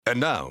And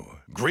now,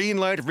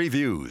 Greenlight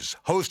Reviews,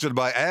 hosted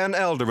by Ann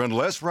Elder and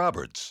Les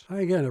Roberts.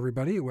 Hi again,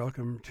 everybody.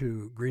 Welcome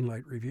to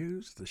Greenlight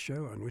Reviews, the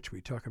show on which we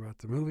talk about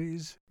the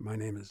movies. My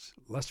name is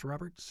Les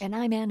Roberts. And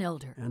I'm Ann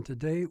Elder. And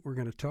today we're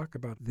going to talk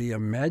about The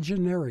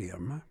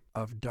Imaginarium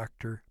of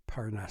Dr.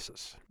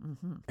 Parnassus.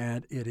 Mm-hmm.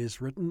 And it is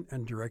written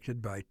and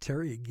directed by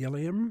Terry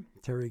Gilliam.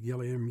 Terry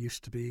Gilliam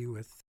used to be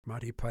with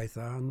Monty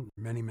Python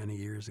many, many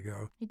years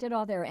ago. He did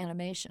all their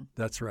animation.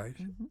 That's right.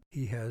 Mm-hmm.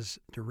 He has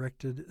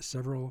directed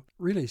several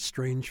really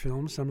strange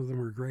films. Some of them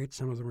were great,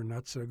 some of them were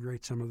not so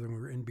great, some of them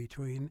were in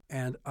between.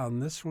 And on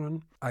this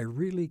one, I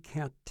really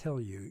can't tell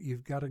you.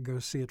 You've got to go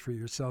see it for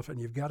yourself, and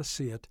you've got to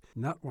see it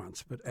not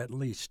once, but at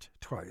least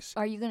twice.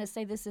 Are you going to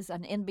say this is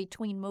an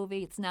in-between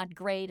movie? It's not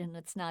great and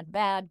it's not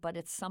bad, but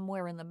it's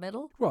somewhere in the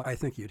middle? Well, I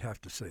think you'd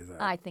have to say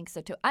that. I think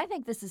so, too. I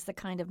think this is the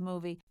kind of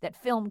movie that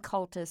film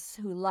cultists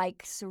who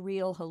like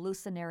surreal,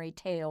 hallucinatory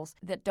tales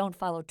that don't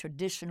follow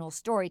traditional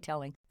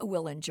storytelling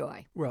will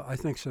enjoy. Well, I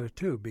think so,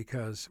 too,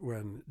 because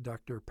when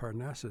Dr.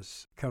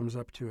 Parnassus comes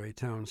up to a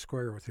town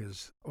square with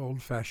his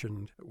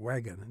old-fashioned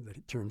wagon that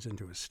he turns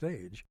into a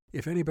stage,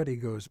 if anybody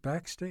goes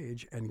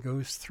backstage and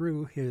goes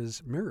through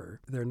his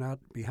mirror, they're not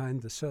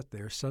behind the set.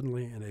 They're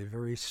suddenly in a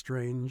very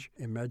strange,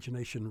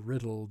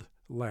 imagination-riddled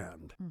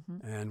land.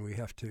 Mm-hmm. And we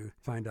have to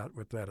find out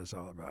what that is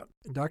all about.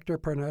 Dr.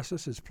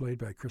 Parnassus is played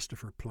by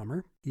Christopher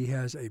Plummer. He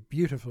has a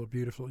beautiful,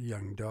 beautiful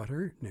young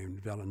daughter named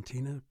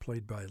Valentina,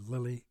 played by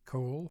Lily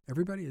Cole.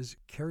 Everybody is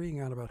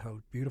carrying on about how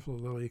beautiful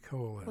Lily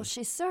Cole is. Well,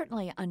 she's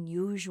certainly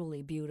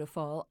unusually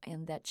beautiful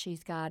in that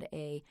she's got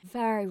a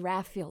very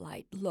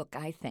Raphaelite look,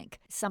 I think.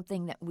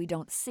 Something that we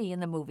don't see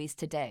in the movies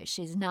today.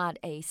 She's not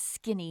a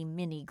skinny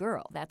mini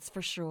girl, that's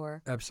for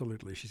sure.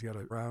 Absolutely. She's got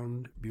a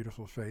round,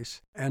 beautiful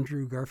face.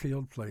 Andrew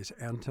Garfield plays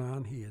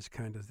Anton. He is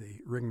kind of the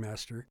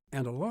ringmaster.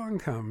 And along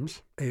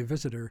comes a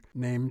visitor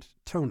named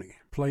Tony,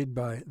 played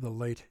by the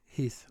late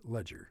Heath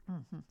Ledger.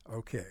 Mm-hmm.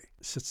 Okay,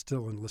 sit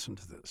still and listen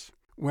to this.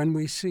 When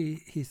we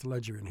see Heath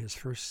Ledger in his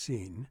first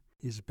scene,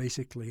 he's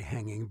basically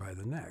hanging by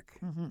the neck,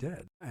 Mm-hmm.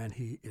 dead. And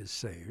he is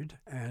saved,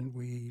 and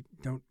we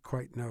don't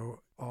quite know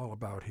all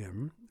about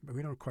him, but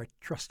we don't quite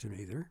trust him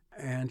either.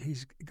 And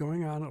he's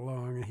going on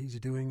along, and he's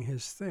doing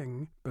his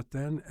thing. But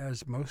then,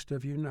 as most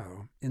of you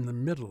know, in the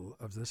middle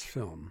of this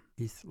film,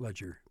 Heath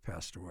Ledger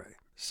passed away.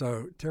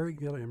 So Terry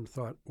Gilliam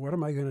thought, what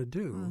am I going to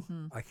do?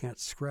 Mm-hmm. I can't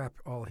scrap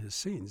all his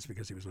scenes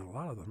because he was in a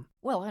lot of them.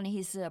 Well, and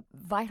he's a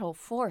vital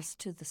force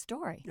to the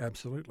story.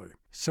 Absolutely.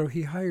 So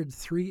he hired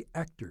 3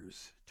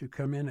 actors to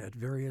come in at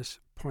various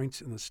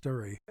points in the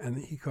story, and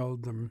he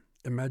called them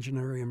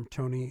Imaginarium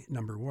Tony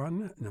number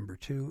 1, number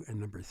 2, and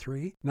number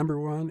 3. Number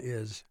 1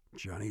 is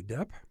Johnny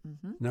Depp.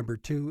 Mm-hmm. Number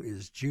 2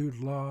 is Jude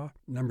Law.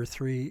 Number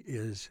 3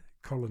 is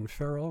Colin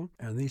Farrell,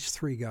 and these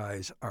 3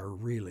 guys are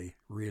really,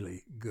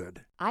 really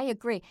good. I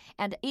agree.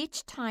 And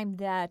each time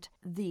that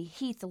the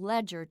Heath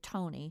Ledger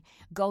Tony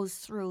goes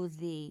through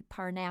the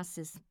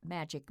Parnassus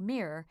magic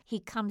mirror, he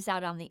comes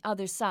out on the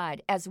other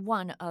side as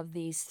one of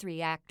these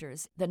 3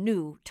 actors, the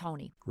new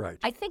Tony. Right.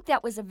 I think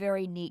that was a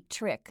very neat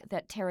trick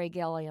that Terry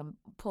Gilliam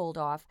pulled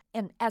off.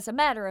 And as a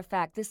matter of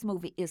fact, this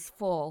movie is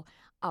full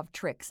of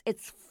tricks.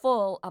 It's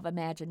full of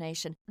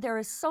imagination. There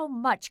is so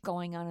much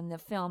going on in the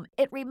film.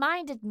 It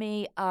reminded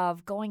me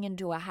of going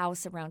into a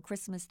house around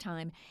Christmas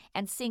time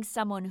and seeing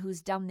someone who's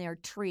done their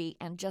tree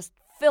and just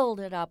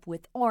filled it up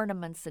with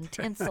ornaments and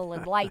tinsel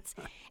and lights,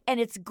 and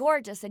it's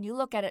gorgeous, and you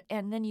look at it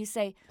and then you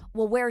say,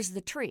 well, where's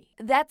the tree?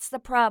 That's the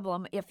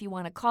problem, if you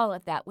want to call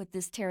it that, with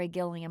this Terry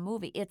Gilliam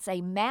movie. It's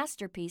a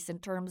masterpiece in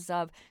terms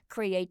of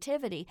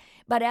creativity,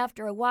 but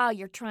after a while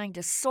you're trying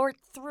to sort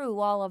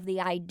through all of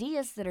the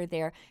ideas that are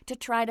there to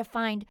try to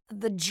find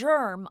the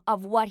germ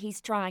of what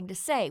he's trying to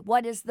say.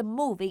 What is the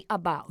movie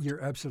about?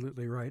 You're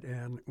absolutely right,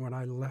 Anne. When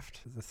I left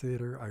the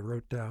theater, I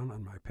wrote down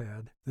on my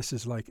pad, this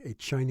is like a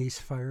Chinese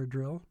fire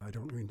drill. I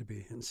don't mean to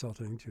be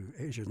insulting to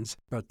Asians,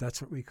 but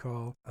that's what we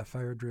call a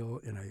fire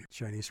drill in a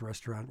Chinese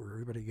restaurant where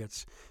everybody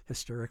gets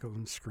hysterical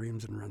and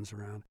screams and runs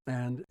around.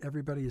 And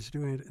everybody is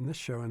doing it in this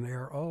show, and they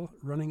are all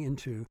running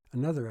into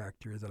another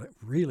actor that I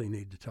really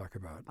need to talk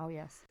about. Oh,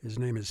 yes. His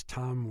name is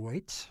Tom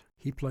Waits.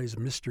 He plays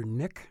Mr.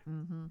 Nick.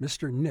 Mm-hmm.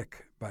 Mr.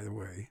 Nick, by the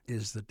way,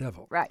 is the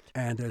devil. Right.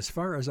 And as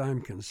far as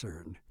I'm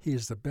concerned, he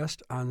is the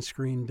best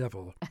on-screen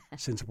devil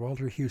since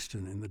Walter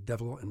Houston in The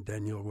Devil and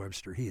Daniel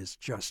Webster. He is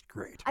just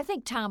great. I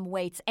think Tom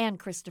Waits and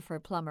Christopher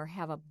Plummer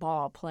have a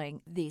ball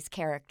playing these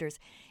characters.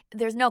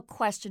 There's no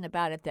question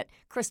about it that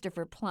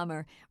Christopher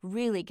Plummer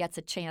really gets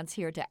a chance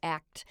here to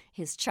act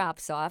his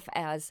chops off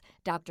as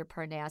Dr.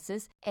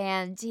 Parnassus,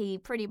 and he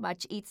pretty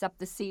much eats up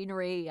the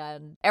scenery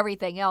and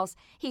everything else.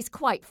 He's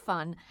quite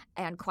fun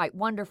and quite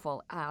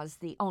wonderful as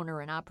the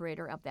owner and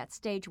operator of that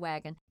stage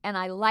wagon, and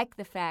I like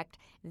the fact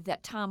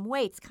that Tom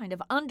Waits kind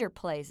of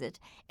underplays it,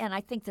 and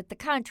I think that the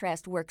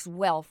contrast works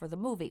well for the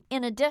movie.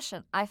 In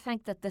addition, I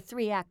think that the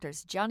 3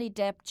 actors, Johnny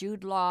Depp,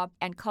 Jude Law,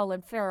 and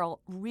Colin Farrell,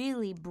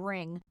 really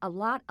bring a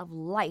lot of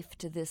life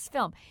to this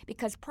film,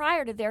 because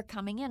prior to their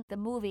coming in, the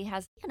movie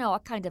has, a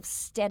kind of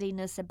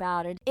steadiness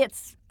about it.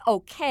 It's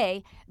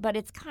okay, but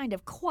it's kind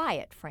of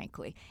quiet,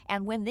 frankly.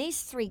 And when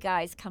these three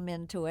guys come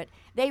into it,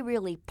 they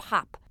really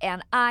pop.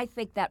 And I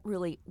think that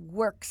really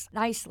works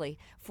nicely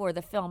for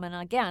the film. And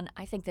again,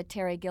 I think that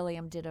Terry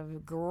Gilliam did a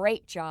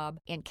great job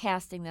in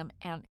casting them.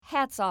 And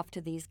hats off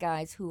to these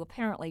guys who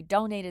apparently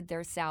donated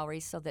their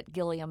salaries so that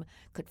Gilliam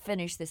could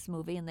finish this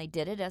movie. And they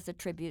did it as a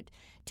tribute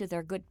to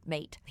their good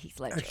mate, Heath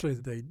Ledger. Actually,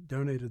 they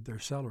donated their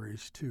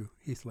salaries to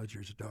Heath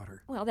Ledger's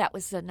daughter. Well, that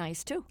was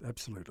nice, too.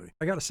 Absolutely.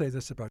 I got to say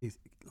this about Heath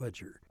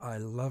Ledger. I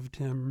loved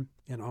him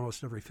in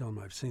almost every film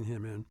I've seen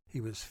him in.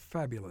 He was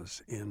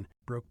fabulous in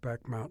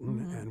Brokeback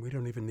Mountain, and we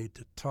don't even need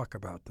to talk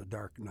about The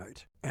Dark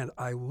Knight. And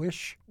I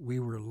wish we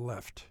were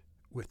left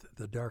with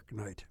the Dark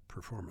Knight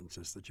performance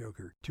as the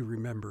Joker to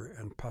remember,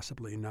 and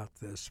possibly not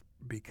this,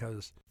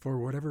 because for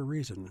whatever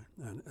reason,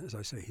 and as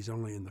I say, he's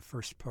only in the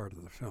first part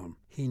of the film,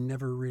 he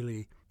never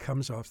really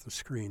comes off the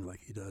screen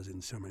like he does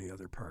in so many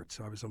other parts.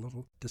 So I was a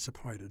little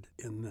disappointed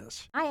in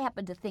this. I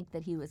happen to think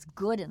that he was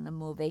good in the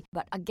movie,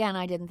 but again,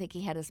 I didn't think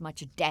he had as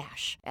much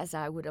dash as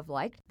I would have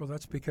liked. Well,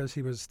 that's because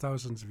he was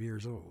thousands of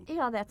years old.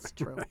 Yeah, that's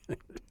true.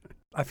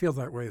 I feel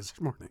that way this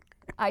morning.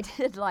 I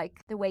did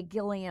like the way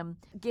Gilliam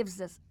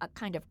gives us a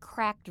kind of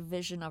cracked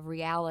vision of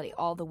reality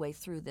all the way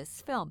through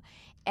this film.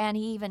 And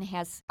he even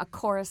has a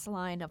chorus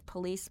line of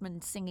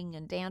policemen singing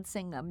and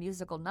dancing, a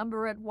musical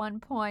number at one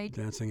point.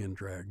 Dancing in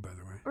drag, by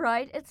the way.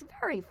 Right. It's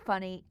very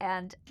funny.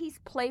 And he's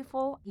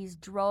playful, he's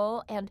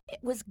droll. And it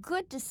was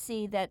good to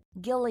see that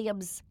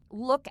Gilliam's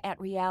look at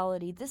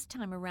reality this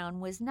time around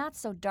was not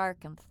so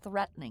dark and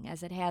threatening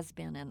as it has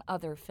been in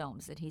other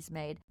films that he's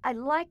made. I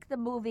like the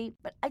movie,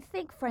 but I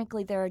think,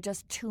 frankly, there are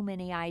just too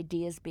many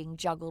ideas being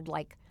juggled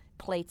like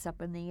plates up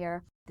in the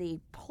air.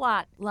 The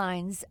plot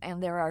lines,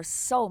 and there are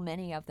so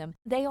many of them,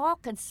 they all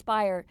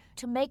conspire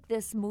to make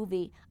this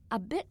movie a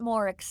bit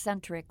more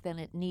eccentric than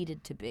it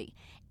needed to be.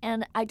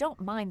 And I don't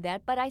mind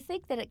that, but I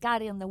think that it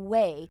got in the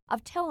way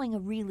of telling a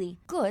really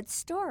good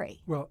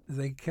story. Well,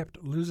 they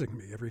kept losing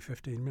me every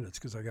 15 minutes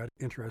because I got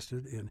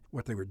interested in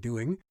what they were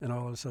doing, and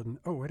all of a sudden,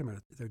 oh, wait a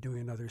minute, they're doing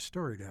another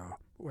story now.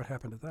 What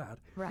happened to that?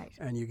 Right.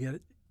 And you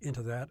get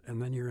into that,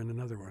 and then you're in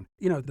another one.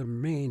 You know, the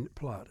main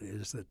plot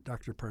is that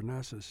Dr.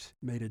 Parnassus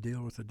made a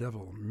deal with the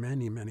devil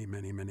many, many,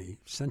 many, many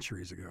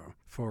centuries ago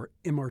for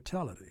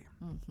immortality.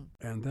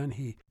 Mm-hmm. And then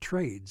he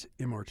trades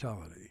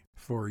immortality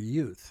for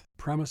youth,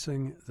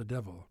 promising the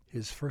devil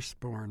his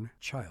firstborn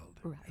child,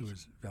 right, who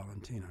is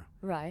Valentina,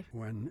 right,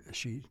 when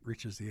she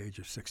reaches the age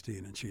of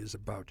 16, and she is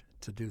about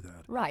to do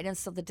that. Right, and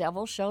so the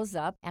devil shows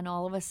up, and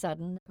all of a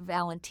sudden,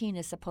 Valentina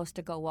is supposed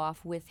to go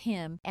off with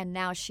him, and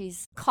now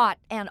she's caught.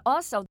 And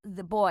also,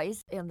 the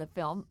boys in the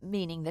film,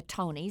 meaning the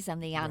Tonys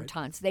and the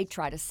Antons, they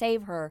try to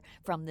save her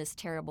from this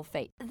terrible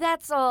fate.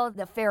 That's all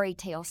the fairy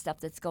tale stuff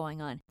that's going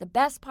on. The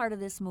best part of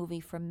this movie,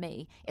 for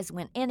me, is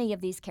when any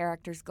of these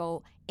characters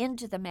go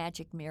into the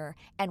magic mirror,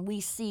 and we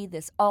see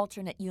this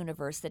alternate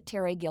universe that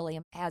Terry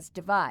Gilliam has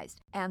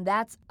devised. And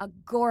that's a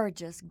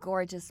gorgeous,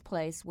 gorgeous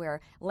place where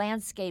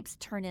landscapes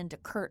turn into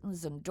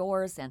curtains and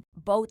doors, and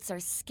boats are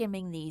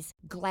skimming these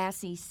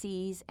glassy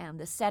seas, and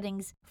the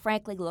settings,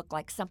 frankly, look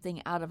like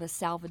something out of a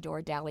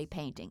Salvador Dali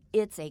painting.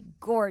 It's a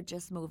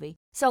gorgeous movie.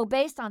 So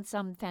based on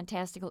some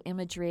fantastical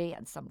imagery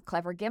and some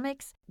clever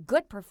gimmicks,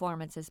 good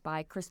performances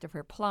by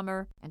Christopher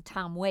Plummer and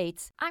Tom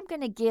Waits, I'm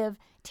going to give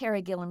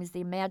Terry Gilliam's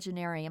The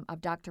Imaginarium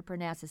of Dr.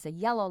 Parnassus a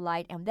yellow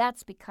light, and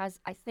that's because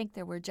I think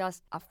there were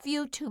just a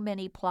few too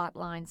many plot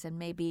lines and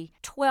maybe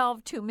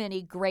 12 too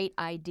many great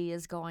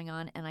ideas going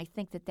on, and I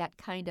think that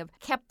kind of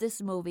kept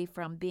this movie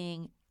from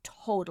being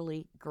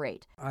totally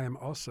great. I am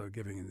also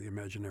giving The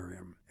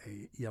Imaginarium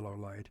a yellow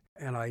light,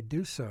 and I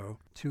do so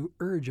to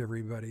urge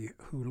everybody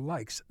who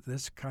likes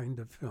this kind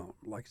of film,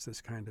 likes this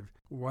kind of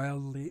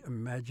wildly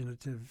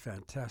imaginative,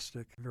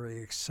 fantastic,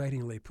 very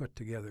excitingly put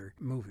together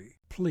movie.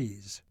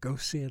 Please go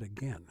see it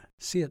again.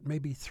 See it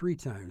maybe 3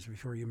 times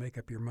before you make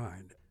up your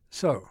mind.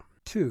 So,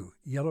 2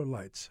 yellow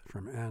lights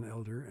from Ann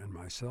Elder and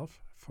myself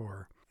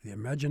for The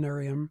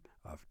Imaginarium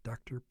of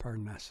Dr.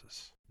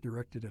 Parnassus.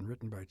 Directed and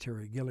written by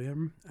Terry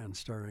Gilliam and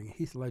starring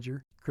Heath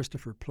Ledger,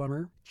 Christopher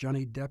Plummer,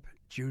 Johnny Depp,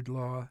 Jude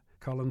Law,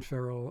 Colin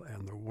Farrell,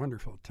 and the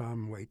wonderful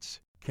Tom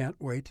Waits. Can't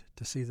wait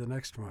to see the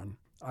next one.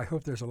 I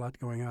hope there's a lot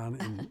going on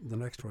in the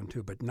next one,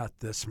 too, but not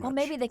this much. Well,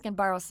 maybe they can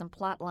borrow some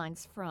plot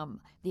lines from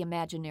the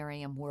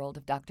Imaginarium world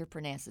of Dr.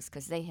 Parnassus,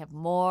 because they have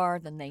more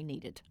than they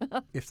needed.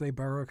 If they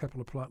borrow a couple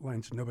of plot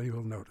lines, nobody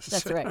will notice.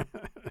 That's right.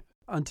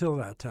 Until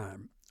that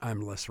time,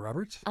 I'm Les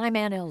Roberts. I'm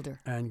Ann Elder.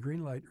 And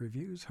Greenlight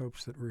Reviews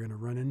hopes that we're going to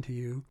run into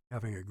you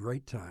having a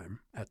great time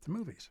at the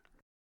movies.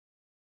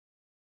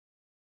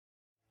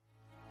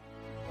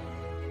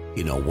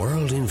 In a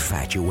world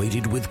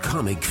infatuated with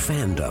comic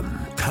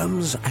fandom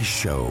comes a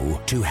show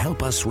to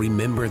help us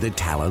remember the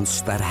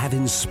talents that have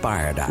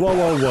inspired us.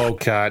 Whoa,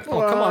 cut.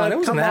 Oh, come on, it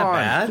wasn't that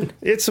bad.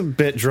 It's a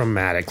bit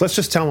dramatic. Let's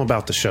just tell them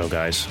about the show,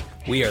 guys.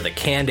 We are the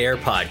Canned Air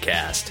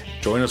Podcast.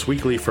 Join us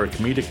weekly for a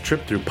comedic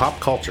trip through pop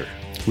culture.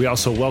 We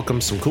also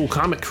welcome some cool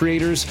comic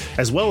creators,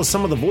 as well as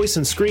some of the voice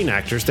and screen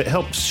actors that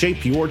helped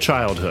shape your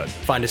childhood.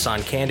 Find us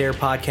on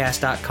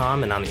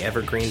CannedAirPodcast.com and on the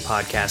Evergreen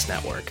Podcast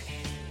Network.